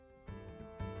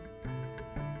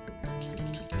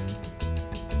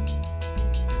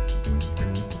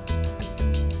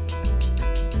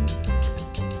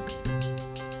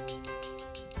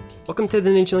Welcome to the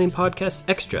Ninjalane Podcast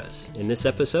Extras. In this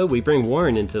episode, we bring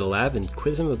Warren into the lab and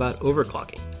quiz him about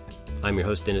overclocking. I'm your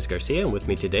host, Dennis Garcia, and with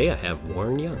me today I have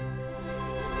Warren Young.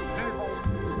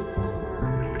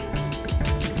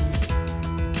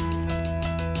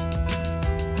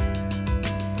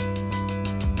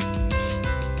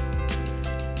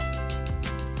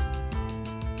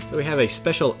 So we have a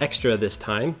special extra this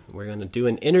time. We're going to do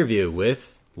an interview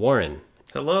with Warren.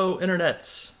 Hello,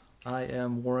 internets. I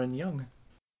am Warren Young.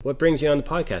 What brings you on the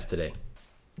podcast today?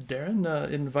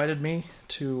 Darren invited me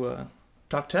to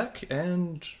talk tech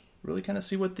and really kind of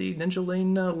see what the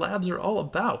Ninjalane labs are all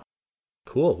about.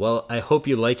 Cool. Well, I hope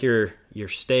you like your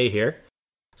stay here.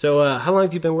 So how long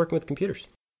have you been working with computers?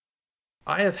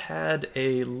 I have had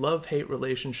a love-hate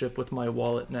relationship with my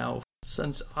wallet now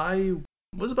since I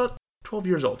was about 12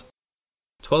 years old.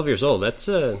 12 years old. That's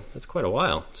quite a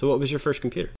while. So what was your first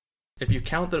computer? If you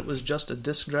count that it was just a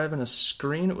disk drive and a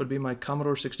screen, it would be my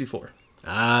Commodore 64.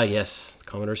 Ah, yes,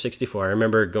 Commodore 64. I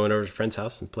remember going over to a friend's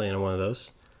house and playing on one of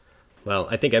those. Well,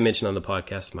 I think I mentioned on the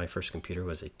podcast my first computer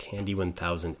was a Tandy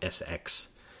 1000 SX.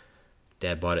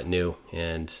 Dad bought it new,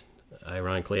 and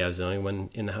ironically, I was the only one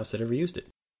in the house that ever used it.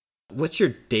 What's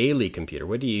your daily computer?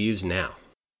 What do you use now?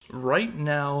 Right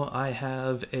now, I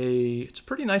have it's a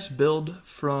pretty nice build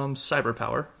from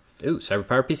CyberPower. Ooh,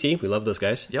 CyberPower PC. We love those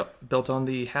guys. Yep, built on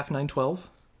the half 912.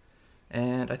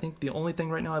 And I think the only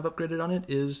thing right now I've upgraded on it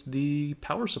is the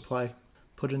power supply.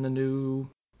 Put in a new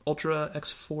Ultra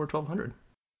X4 1200.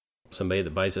 Somebody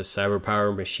that buys a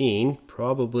CyberPower machine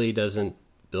probably doesn't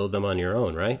build them on your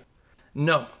own, right?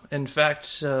 No. In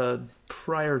fact,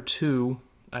 prior to,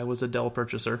 I was a Dell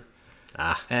purchaser.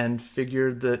 And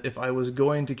figured that if I was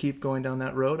going to keep going down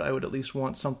that road, I would at least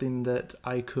want something that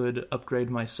I could upgrade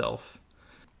myself.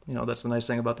 You know, that's the nice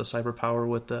thing about the CyberPower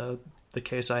with the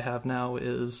case I have now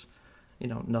is, you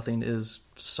know, nothing is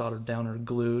soldered down or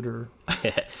glued or...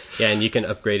 Yeah, and you can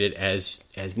upgrade it as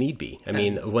need be. I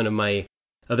mean, one of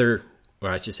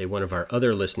our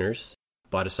other listeners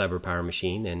bought a CyberPower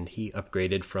machine, and he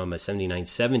upgraded from a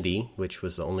 7970, which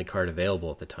was the only card available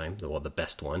at the time, the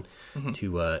best one,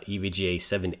 to EVGA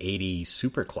 780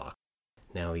 Superclock.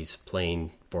 Now he's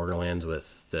playing Borderlands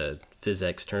with the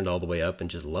physics turned all the way up and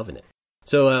just loving it.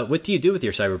 So what do you do with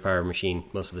your CyberPower machine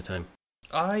most of the time?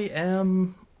 I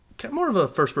am more of a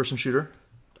first-person shooter.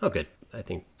 Oh, good. I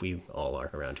think we all are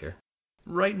around here.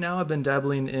 Right now, I've been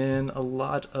dabbling in a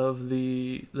lot of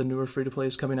the newer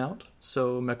free-to-plays coming out.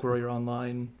 So, MechWarrior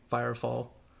Online, Firefall.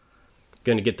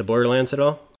 Going to get the Borderlands at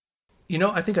all? You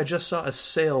know, I think I just saw a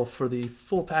sale for the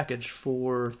full package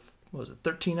for, what was it,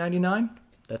 $13.99?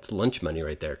 That's lunch money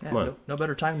right there. Come on. No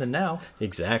better time than now.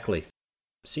 Exactly.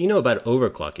 So you know about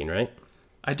overclocking, right?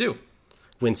 I do.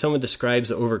 When someone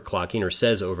describes overclocking or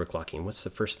says overclocking, what's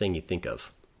the first thing you think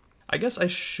of? I guess I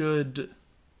should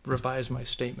revise my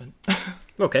statement.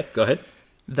 Okay, go ahead.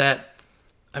 That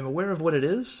I'm aware of what it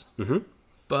is,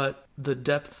 but the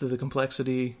depth of the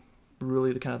complexity,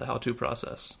 really the how-to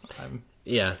process.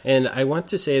 Yeah, and I want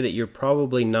to say that you're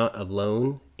probably not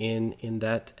alone in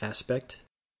that aspect.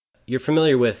 You're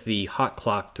familiar with the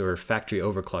hot-clocked or factory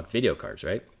overclocked video cards,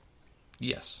 right?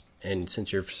 Yes. And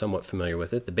since you're somewhat familiar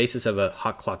with it, the basis of a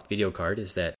hot-clocked video card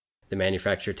is that the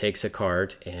manufacturer takes a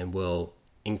card and will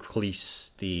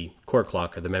increase the core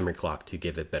clock or the memory clock to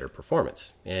give it better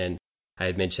performance. And I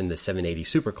had mentioned the 780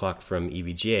 Superclock from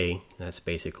EVGA. That's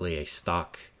basically a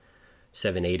stock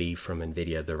 780 from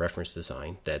NVIDIA, the reference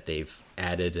design, that they've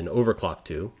added an overclock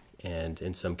to. And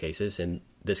in some cases, in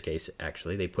this case,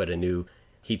 actually, they put a new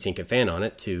heatsink and fan on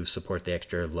it to support the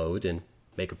extra load and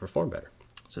make it perform better.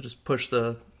 So just push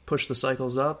the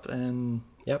cycles up and...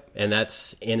 Yep, and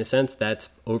that's, in a sense, that's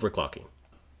overclocking.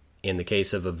 In the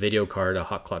case of a video card, a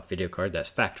hot clock video card, that's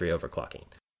factory overclocking.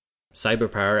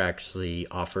 CyberPower actually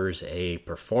offers a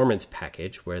performance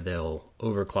package where they'll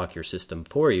overclock your system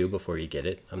for you before you get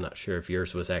it. I'm not sure if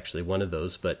yours was actually one of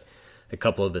those, but a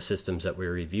couple of the systems that we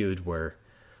reviewed were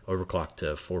overclocked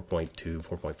to 4.2,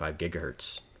 4.5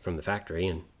 gigahertz from the factory,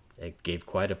 and it gave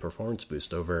quite a performance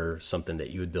boost over something that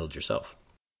you would build yourself.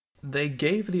 They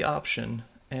gave the option,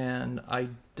 and I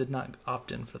did not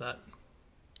opt in for that.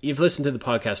 You've listened to the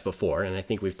podcast before, and I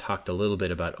think we've talked a little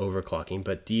bit about overclocking,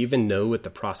 but do you even know what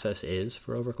the process is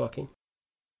for overclocking?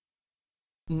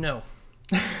 No.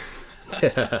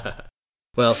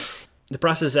 Well, the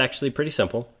process is actually pretty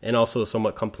simple and also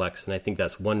somewhat complex, and I think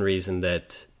that's one reason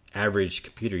that average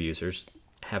computer users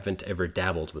haven't ever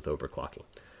dabbled with overclocking.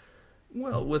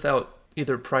 Well, without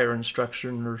either prior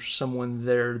instruction or someone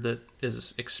there that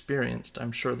is experienced,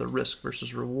 I'm sure the risk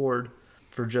versus reward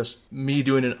for just me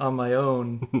doing it on my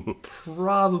own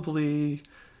probably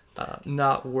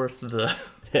not worth the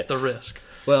risk.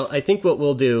 Well, I think what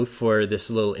we'll do for this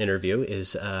little interview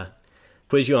is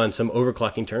quiz you on some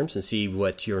overclocking terms and see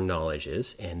what your knowledge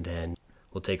is, and then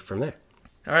we'll take it from there.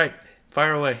 All right,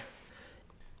 fire away.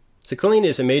 So cooling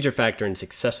is a major factor in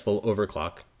successful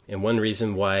overclock, and one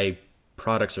reason why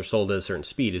products are sold at a certain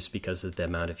speed is because of the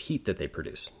amount of heat that they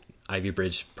produce. Ivy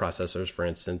Bridge processors, for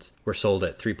instance, were sold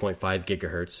at 3.5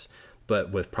 gigahertz,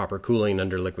 but with proper cooling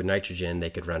under liquid nitrogen, they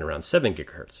could run around 7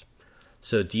 gigahertz.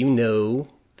 So do you know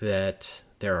that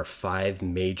there are 5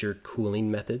 major cooling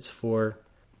methods for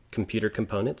computer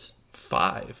components?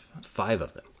 5? 5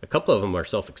 of them. A couple of them are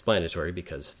self-explanatory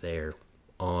because they're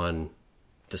on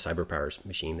the CyberPowers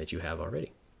machine that you have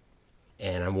already.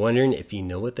 And I'm wondering if you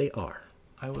know what they are.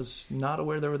 I was not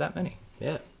aware there were that many.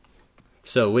 Yeah.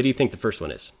 So what do you think the first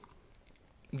one is?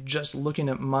 Just looking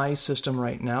at my system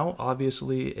right now,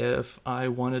 obviously if I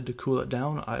wanted to cool it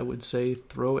down, I would say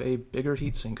throw a bigger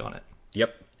heatsink on it.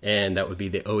 Yep. And that would be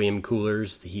the OEM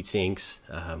coolers, the heat sinks.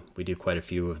 We do quite a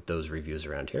few of those reviews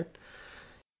around here.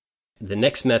 The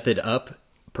next method up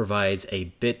provides a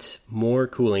bit more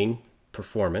cooling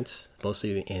performance,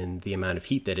 mostly in the amount of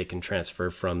heat that it can transfer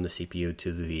from the CPU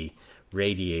to the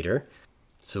radiator.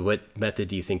 So what method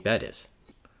do you think that is?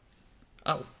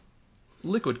 Oh,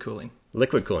 liquid cooling.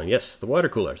 Liquid cooling, yes. The water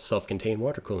cooler, self-contained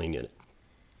water cooling unit.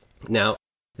 Now,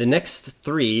 the next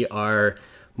 3 are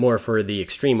more for the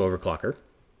extreme overclocker.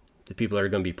 The people that are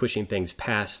going to be pushing things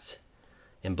past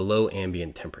and below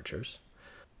ambient temperatures.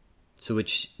 So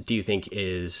which do you think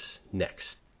is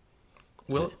next?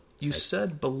 Well, you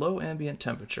said below ambient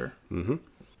temperature. Mm-hmm.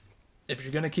 If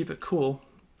you're going to keep it cool,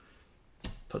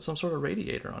 put some sort of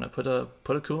radiator on it. Put a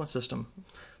coolant system,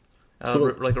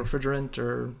 Cool. Like a refrigerant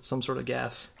or some sort of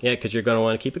gas. Yeah, because you're going to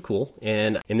want to keep it cool.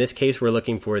 And in this case, we're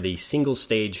looking for the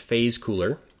single-stage phase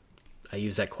cooler. I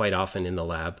use that quite often in the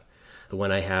lab. The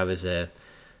one I have is a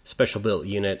special-built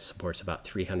unit, supports about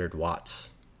 300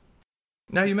 watts.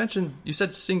 Now, you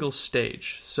said single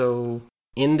stage, so...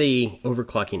 In the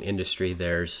overclocking industry,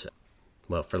 there's,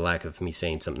 well, for lack of me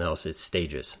saying something else, it's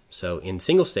stages. So in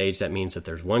single stage, that means that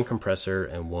there's one compressor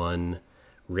and one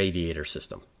radiator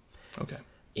system. Okay.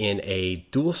 In a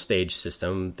dual stage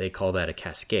system, they call that a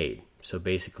cascade. So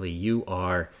basically, you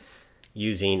are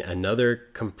using another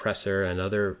compressor,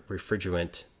 another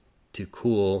refrigerant to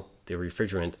cool the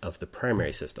refrigerant of the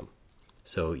primary system.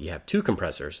 So you have 2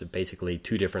 compressors, basically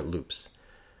 2 different loops.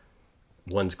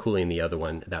 One's cooling the other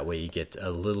one. That way you get a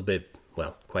little bit,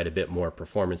 well, quite a bit more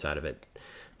performance out of it.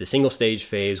 The single stage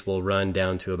phase will run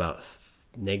down to about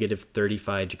negative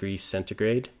 35 degrees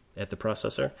centigrade at the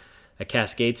processor. A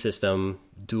cascade system,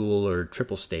 dual or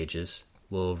triple stages,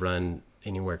 will run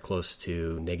anywhere close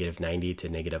to negative 90 to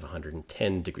negative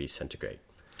 110 degrees centigrade.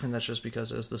 And that's just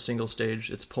because as the single stage,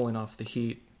 it's pulling off the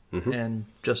heat Mm-hmm. and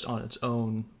just on its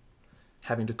own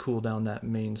having to cool down that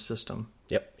main system.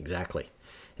 Yep, exactly.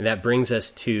 And that brings us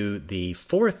to the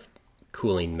 4th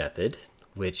cooling method,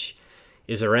 which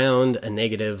is around a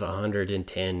negative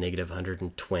 110, negative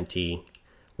 120.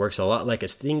 Works a lot like a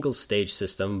single stage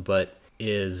system, but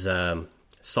is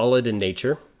solid in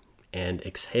nature and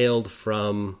exhaled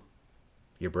from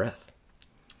your breath.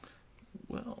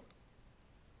 Well,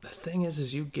 the thing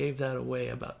is you gave that away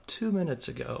about 2 minutes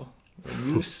ago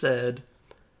when you said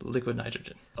liquid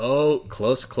nitrogen. Oh,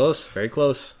 close, very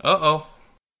close. Uh-oh.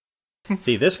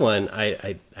 See, this one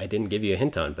I didn't give you a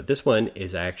hint on, but this one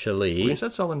is actually... When you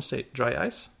said solid state, dry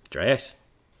ice? Dry ice.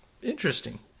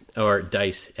 Interesting. Or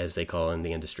DICE, as they call it in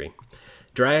the industry.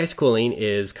 Dry ice cooling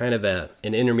is kind of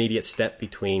an intermediate step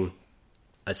between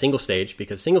a single stage,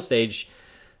 because single stage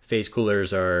phase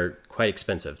coolers are quite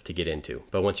expensive to get into.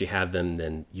 But once you have them,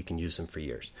 then you can use them for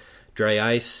years. Dry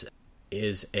ice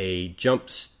is a jump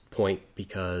point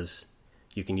because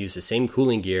you can use the same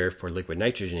cooling gear for liquid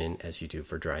nitrogen as you do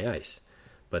for dry ice.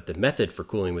 But the method for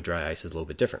cooling with dry ice is a little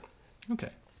bit different.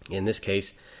 Okay. In this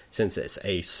case, since it's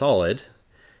a solid,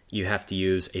 you have to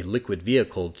use a liquid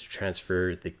vehicle to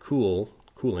transfer the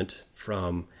coolant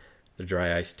from the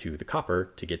dry ice to the copper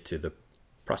to get to the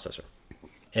processor.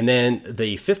 And then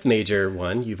the 5th major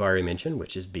one you've already mentioned,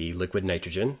 which is liquid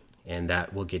nitrogen, and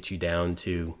that will get you down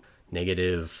to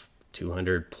negative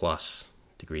 200 plus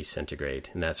degrees centigrade.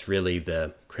 And that's really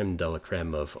the creme de la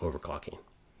creme of overclocking.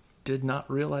 Did not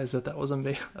realize that was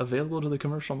available to the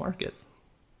commercial market.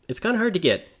 It's kind of hard to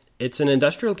get. It's an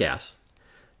industrial gas.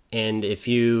 And if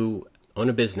you own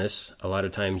a business, a lot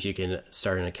of times you can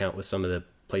start an account with some of the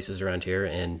places around here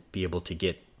and be able to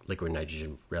get liquid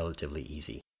nitrogen relatively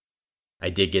easy. I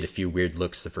did get a few weird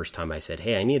looks the first time I said,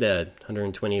 hey, I need a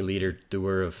 120 liter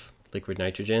dewar of liquid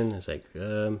nitrogen. It's like,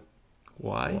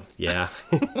 why? Well, yeah.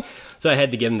 So I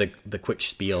had to give them the quick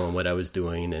spiel on what I was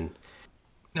doing. And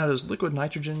now, does liquid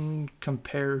nitrogen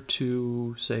compare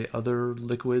to, say, other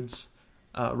liquids,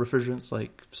 refrigerants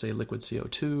like, say, liquid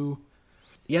CO2?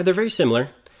 Yeah, they're very similar.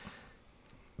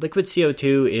 Liquid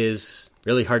CO2 is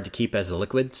really hard to keep as a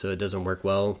liquid, so it doesn't work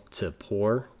well to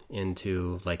pour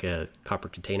into like a copper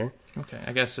container. Okay,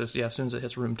 I guess as soon as it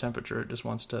hits room temperature, it just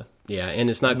wants to. Yeah, and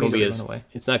it's not going to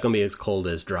be as cold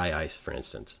as dry ice, for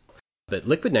instance. But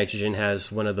liquid nitrogen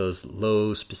has one of those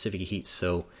low specific heats,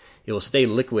 so it will stay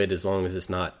liquid as long as it's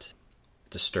not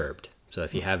disturbed. So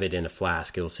if you have it in a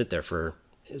flask, it will sit there for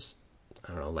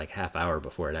like half hour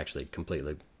before it actually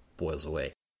completely boils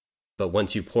away. But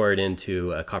once you pour it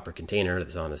into a copper container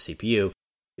that's on a CPU,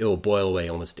 it will boil away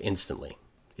almost instantly.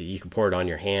 You can pour it on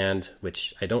your hand,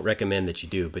 which I don't recommend that you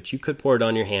do, but you could pour it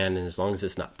on your hand, and as long as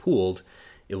it's not pooled,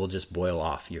 it will just boil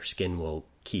off. Your skin will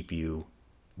keep you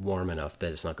warm enough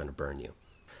that it's not going to burn you.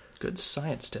 Good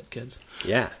science tip, kids.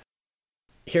 Yeah.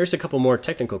 Here's a couple more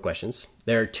technical questions.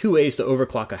 There are 2 ways to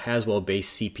overclock a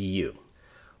Haswell-based CPU.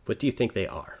 What do you think they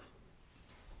are?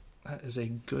 That is a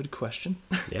good question.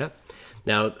 Yeah.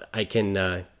 Now, I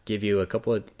can give you a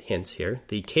couple of hints here.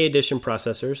 The K-Edition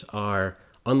processors are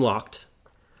unlocked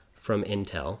from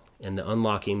Intel, and the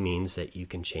unlocking means that you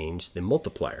can change the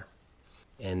multiplier.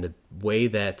 And the way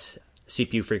that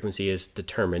CPU frequency is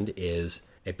determined is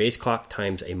a base clock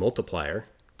times a multiplier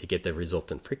to get the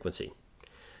resultant frequency.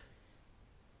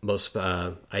 Most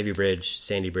Ivy Bridge,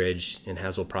 Sandy Bridge, and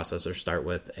Haswell processors start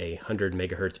with a 100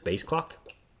 megahertz base clock,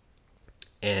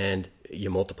 and you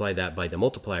multiply that by the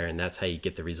multiplier, and that's how you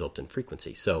get the resultant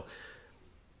frequency. So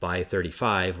by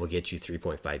 35 will get you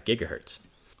 3.5 gigahertz.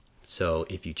 So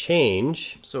if you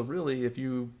change... So really, if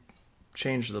you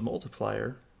change the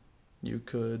multiplier, you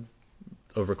could...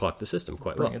 overclock the system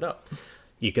quite well. Bring it up.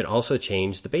 You could also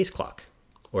change the base clock,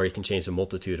 or you can change the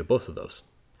multitude of both of those.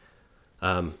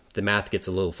 The math gets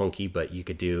a little funky, but you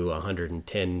could do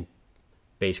 110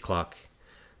 base clock,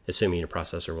 assuming your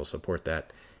processor will support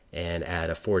that, and add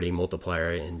a 40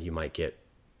 multiplier, and you might get,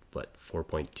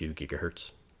 4.2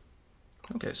 gigahertz.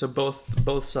 Okay, so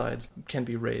both sides can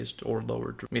be raised or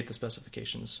lowered to meet the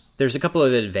specifications. There's a couple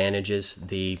of advantages.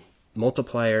 The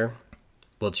multiplier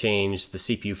will change the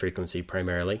CPU frequency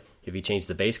primarily. If you change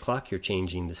the base clock, you're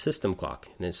changing the system clock.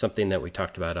 And it's something that we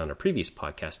talked about on a previous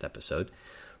podcast episode,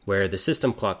 where the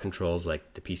system clock controls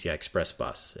like the PCI Express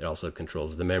bus. It also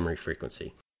controls the memory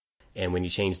frequency. And when you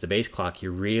change the base clock,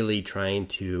 you're really trying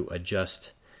to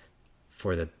adjust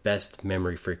for the best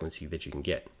memory frequency that you can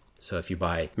get. So if you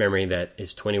buy memory that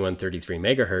is 2133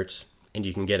 megahertz, and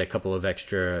you can get a couple of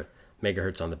extra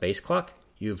megahertz on the base clock,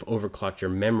 you've overclocked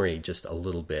your memory just a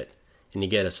little bit, and you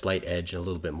get a slight edge and a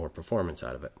little bit more performance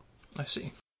out of it. I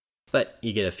see. But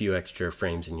you get a few extra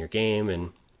frames in your game,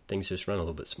 and things just run a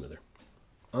little bit smoother.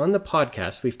 On the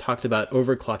podcast, we've talked about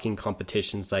overclocking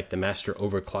competitions like the Master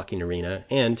Overclocking Arena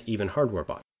and even Hardware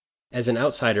Bot. As an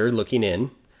outsider looking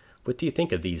in, what do you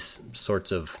think of these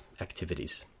sorts of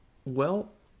activities?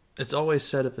 Well, it's always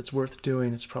said if it's worth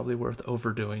doing, it's probably worth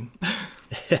overdoing.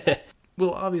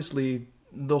 Well, obviously,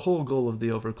 the whole goal of the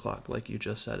overclock, like you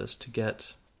just said, is to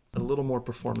get a little more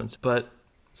performance. But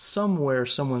somewhere,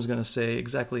 someone's going to say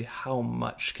exactly how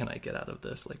much can I get out of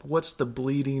this? Like, what's the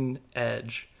bleeding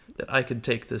edge that I could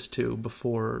take this to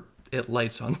before it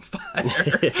lights on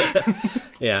fire?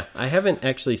 Yeah, I haven't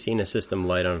actually seen a system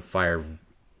light on fire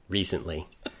recently.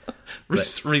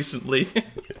 Recently.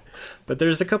 But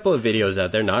there's a couple of videos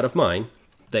out there, not of mine,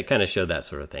 that kind of show that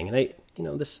sort of thing.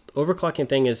 And this overclocking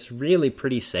thing is really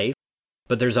pretty safe,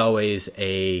 but there's always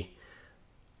a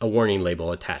warning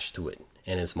label attached to it.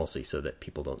 And it's mostly so that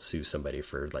people don't sue somebody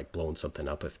for like blowing something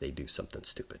up if they do something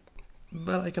stupid.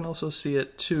 But I can also see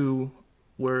it too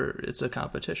where it's a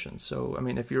competition. So, I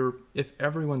mean, if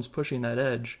everyone's pushing that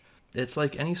edge, it's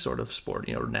like any sort of sport,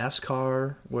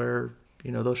 NASCAR, where,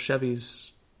 those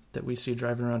Chevys that we see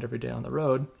driving around every day on the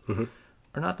road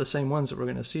are not the same ones that we're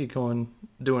going to see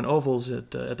doing ovals at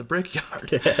the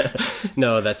brickyard.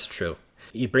 No, that's true.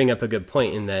 You bring up a good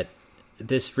point in that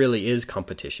this really is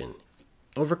competition.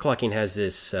 Overclocking has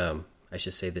this,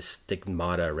 this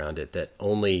stigmata around it that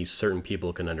only certain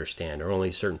people can understand or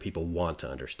only certain people want to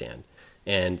understand.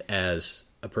 And as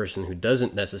a person who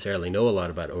doesn't necessarily know a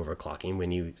lot about overclocking,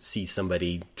 when you see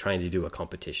somebody trying to do a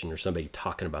competition or somebody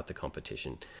talking about the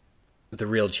competition, the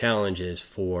real challenge is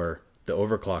for the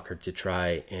overclocker to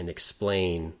try and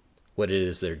explain what it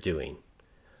is they're doing.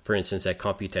 For instance, at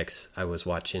Computex, I was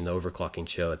watching the overclocking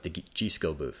show at the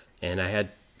G-Skill booth, and I had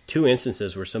 2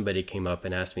 instances where somebody came up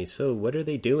and asked me, so what are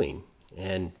they doing?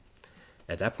 And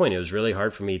at that point, it was really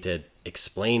hard for me to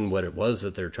explain what it was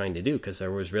that they're trying to do, because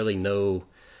there was no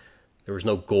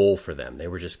goal for them. They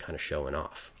were just kind of showing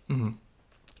off. Mm-hmm.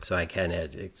 So I kind of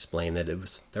had to explain that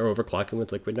they're overclocking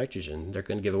with liquid nitrogen. They're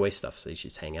going to give away stuff, so they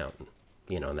should hang out.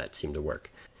 And that seemed to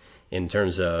work. In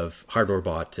terms of hardware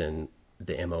bot and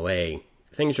the MOA,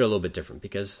 things are a little bit different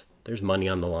because there's money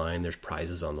on the line, there's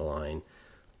prizes on the line,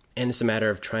 and it's a matter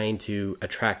of trying to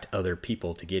attract other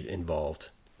people to get involved.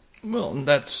 Well,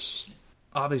 that's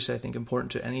obviously, I think,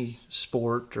 important to any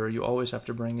sport, or you always have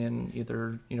to bring in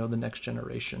either, the next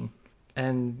generation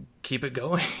and keep it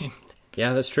going.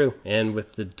 Yeah, that's true. And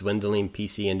with the dwindling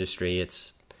PC industry,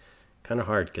 it's kind of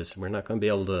hard because we're not going to be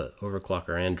able to overclock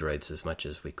our Androids as much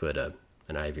as we could an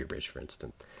Ivy Bridge, for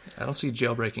instance. I don't see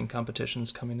jailbreaking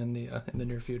competitions coming in the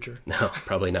near future. No,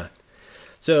 probably not.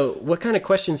 So what kind of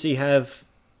questions do you have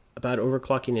about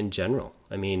overclocking in general?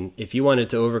 I mean, if you wanted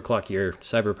to overclock your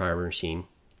CyberPower machine,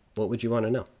 what would you want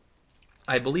to know?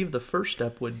 I believe the first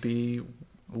step would be,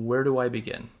 where do I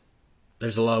begin?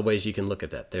 There's a lot of ways you can look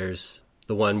at that. There's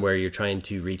the one where you're trying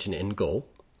to reach an end goal,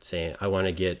 saying, I want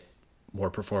to get more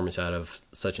performance out of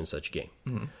such and such game.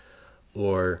 Mm-hmm.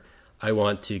 Or I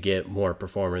want to get more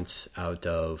performance out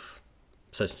of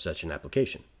such and such an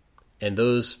application. And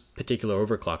those particular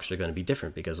overclocks are going to be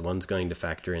different because one's going to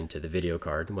factor into the video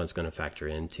card and one's going to factor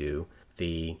into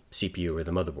the CPU or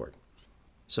the motherboard.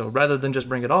 So rather than just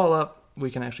bring it all up,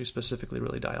 we can actually specifically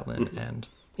really dial in. Mm-hmm. And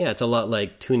yeah, it's a lot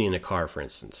like tuning a car, for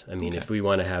instance. I mean, If we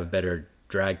want to have better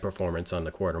drag performance on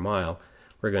the quarter mile,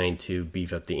 we're going to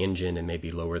beef up the engine and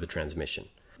maybe lower the transmission.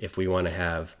 If we want to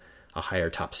have a higher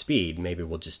top speed, maybe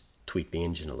we'll just tweak the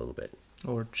engine a little bit.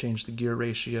 Or change the gear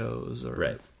ratios.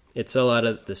 Right. It's a lot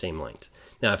of the same lines.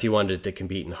 Now, if you wanted to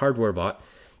compete in hardware bot,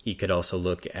 you could also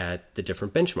look at the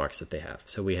different benchmarks that they have.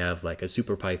 So we have like a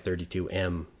SuperPi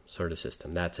 32M sort of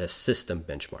system. That's a system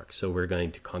benchmark. So we're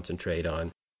going to concentrate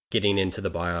on getting into the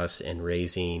BIOS and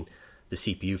raising the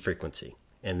CPU frequency,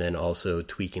 and then also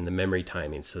tweaking the memory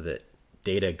timing so that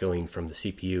data going from the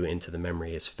CPU into the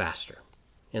memory is faster.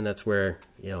 And that's where,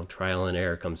 trial and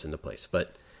error comes into place.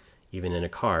 But even in a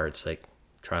car, it's like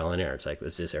trial and error. It's like,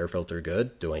 is this air filter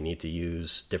good? Do I need to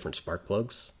use different spark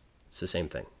plugs? It's the same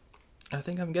thing. I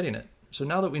think I'm getting it. So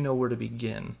now that we know where to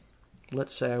begin,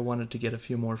 let's say I wanted to get a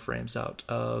few more frames out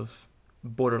of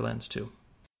Borderlands 2.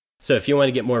 So if you want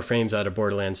to get more frames out of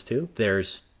Borderlands 2,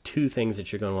 there's 2 things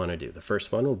that you're going to want to do. The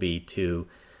first one will be to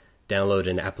download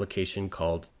an application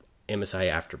called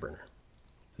MSI Afterburner.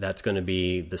 That's going to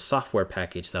be the software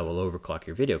package that will overclock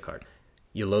your video card.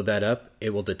 You load that up,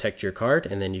 it will detect your card,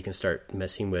 and then you can start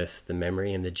messing with the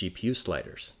memory and the GPU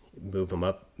sliders. Move them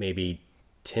up maybe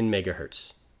 10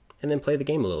 megahertz, and then play the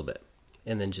game a little bit,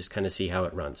 and then just kind of see how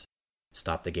it runs.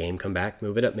 Stop the game, come back,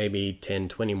 move it up maybe 10,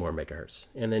 20 more megahertz,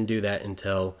 and then do that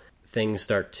until things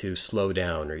start to slow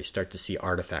down or you start to see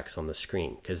artifacts on the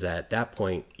screen, because at that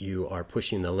point you are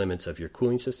pushing the limits of your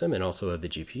cooling system and also of the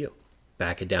GPU.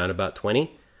 Back it down about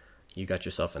 20, you got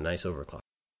yourself a nice overclock.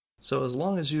 So as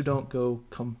long as you don't go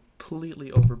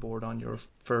completely overboard on your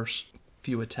first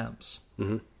few attempts,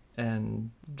 mm-hmm. and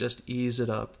just ease it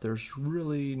up, there's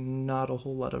really not a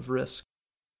whole lot of risk.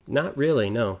 Not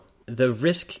really, no. The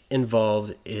risk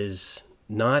involved is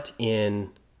not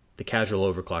in the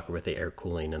casual overclocker with the air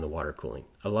cooling and the water cooling.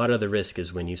 A lot of the risk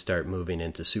is when you start moving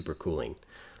into super cooling,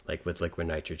 like with liquid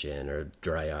nitrogen or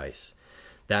dry ice.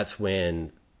 That's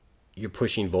when you're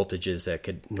pushing voltages that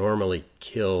could normally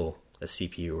kill a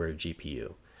CPU or a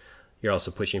GPU. You're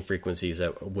also pushing frequencies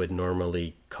that would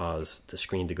normally cause the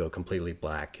screen to go completely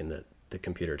black and the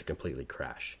computer to completely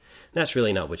crash. And that's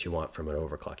really not what you want from an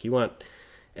overclock. You want,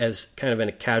 as kind of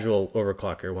a casual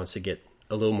overclocker wants to get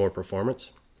a little more performance,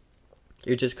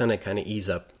 you're just going to kind of ease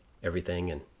up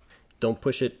everything and don't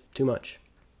push it too much.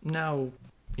 Now,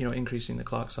 increasing the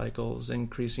clock cycles,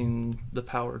 increasing the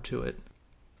power to it,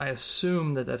 I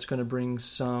assume that that's going to bring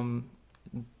some...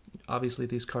 Obviously,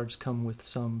 these cards come with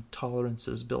some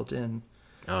tolerances built in.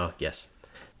 Oh, yes.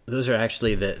 Those are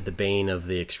actually the bane of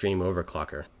the extreme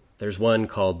overclocker. There's one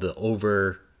called the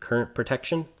overcurrent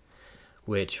protection,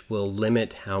 which will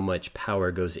limit how much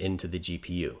power goes into the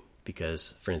GPU.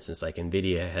 Because, for instance, like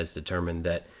NVIDIA has determined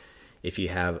that if you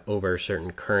have over a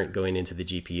certain current going into the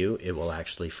GPU, it will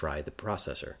actually fry the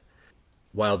processor.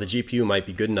 While the GPU might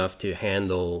be good enough to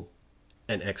handle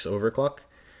an X overclock,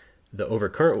 the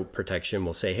overcurrent protection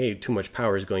will say, hey, too much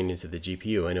power is going into the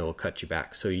GPU, and it will cut you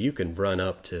back. So you can run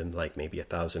up to like maybe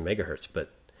 1,000 megahertz, but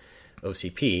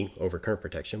OCP, overcurrent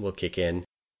protection, will kick in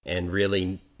and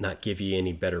really not give you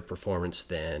any better performance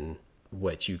than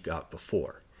what you got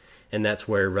before. And that's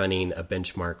where running a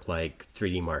benchmark like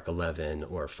 3D Mark 11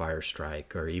 or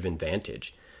Firestrike or even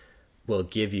Vantage will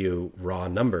give you raw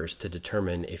numbers to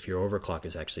determine if your overclock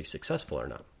is actually successful or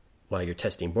not. While you're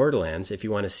testing Borderlands, if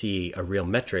you want to see a real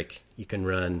metric, you can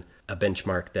run a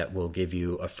benchmark that will give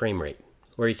you a frame rate.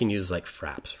 Or you can use like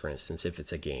Fraps, for instance, if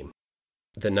it's a game.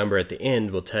 The number at the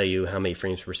end will tell you how many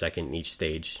frames per second in each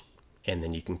stage, and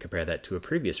then you can compare that to a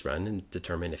previous run and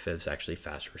determine if it's actually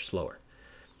faster or slower.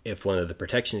 If one of the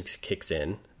protections kicks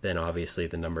in, then obviously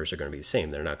the numbers are going to be the same.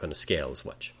 They're not going to scale as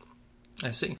much.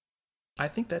 I see. I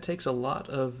think that takes a lot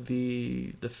of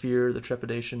the fear, the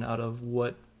trepidation out of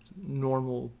what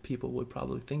normal people would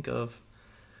probably think of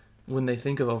when they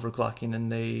think of overclocking,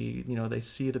 and they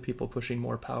see the people pushing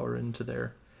more power into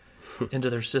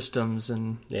their systems.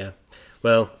 And yeah,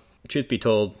 well, truth be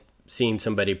told, seeing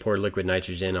somebody pour liquid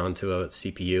nitrogen onto a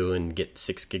CPU and get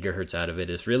 6 gigahertz out of it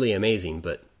is really amazing,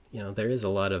 but there is a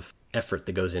lot of effort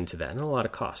that goes into that and a lot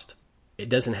of cost. It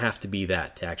doesn't have to be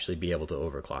that to actually be able to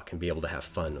overclock and be able to have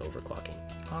fun overclocking.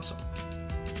 Awesome.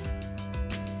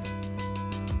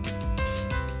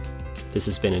 This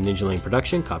has been a Ninjalane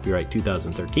production, copyright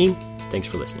 2013. Thanks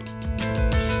for listening.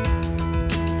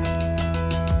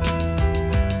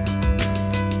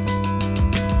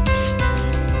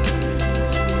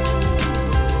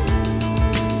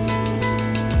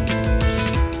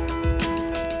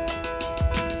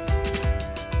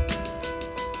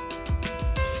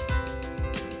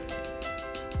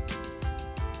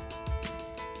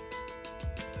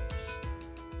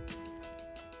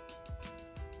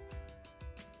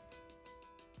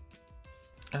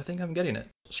 I think I'm getting it.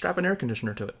 Strap an air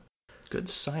conditioner to it. Good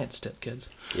science tip, kids.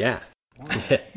 Yeah.